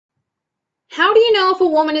How do you know if a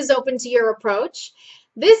woman is open to your approach?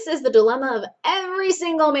 This is the dilemma of every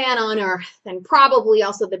single man on earth, and probably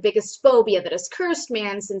also the biggest phobia that has cursed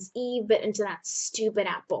man since Eve bit into that stupid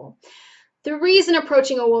apple. The reason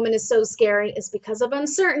approaching a woman is so scary is because of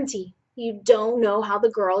uncertainty. You don't know how the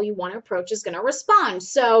girl you want to approach is going to respond,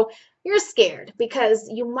 so you're scared because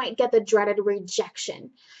you might get the dreaded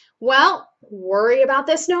rejection. Well, worry about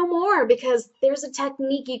this no more because there's a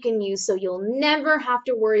technique you can use so you'll never have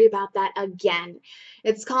to worry about that again.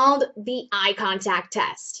 It's called the eye contact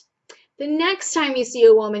test. The next time you see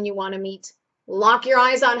a woman you want to meet, lock your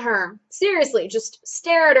eyes on her. Seriously, just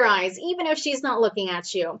stare at her eyes, even if she's not looking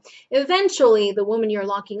at you. Eventually, the woman you're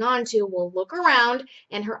locking onto will look around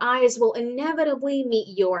and her eyes will inevitably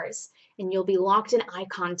meet yours, and you'll be locked in eye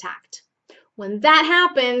contact. When that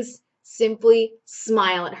happens, simply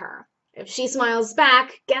smile at her. If she smiles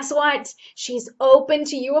back, guess what? She's open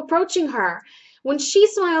to you approaching her. When she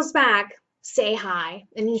smiles back, say hi.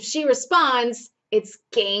 And if she responds, it's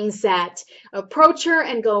game set. Approach her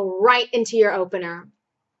and go right into your opener.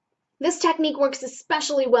 This technique works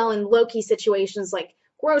especially well in low-key situations like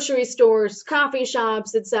grocery stores, coffee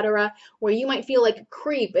shops, etc., where you might feel like a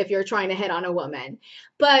creep if you're trying to hit on a woman.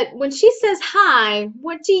 But when she says hi,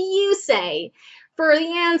 what do you say? For the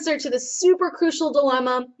answer to the super crucial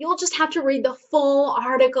dilemma, you'll just have to read the full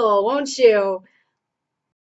article, won't you?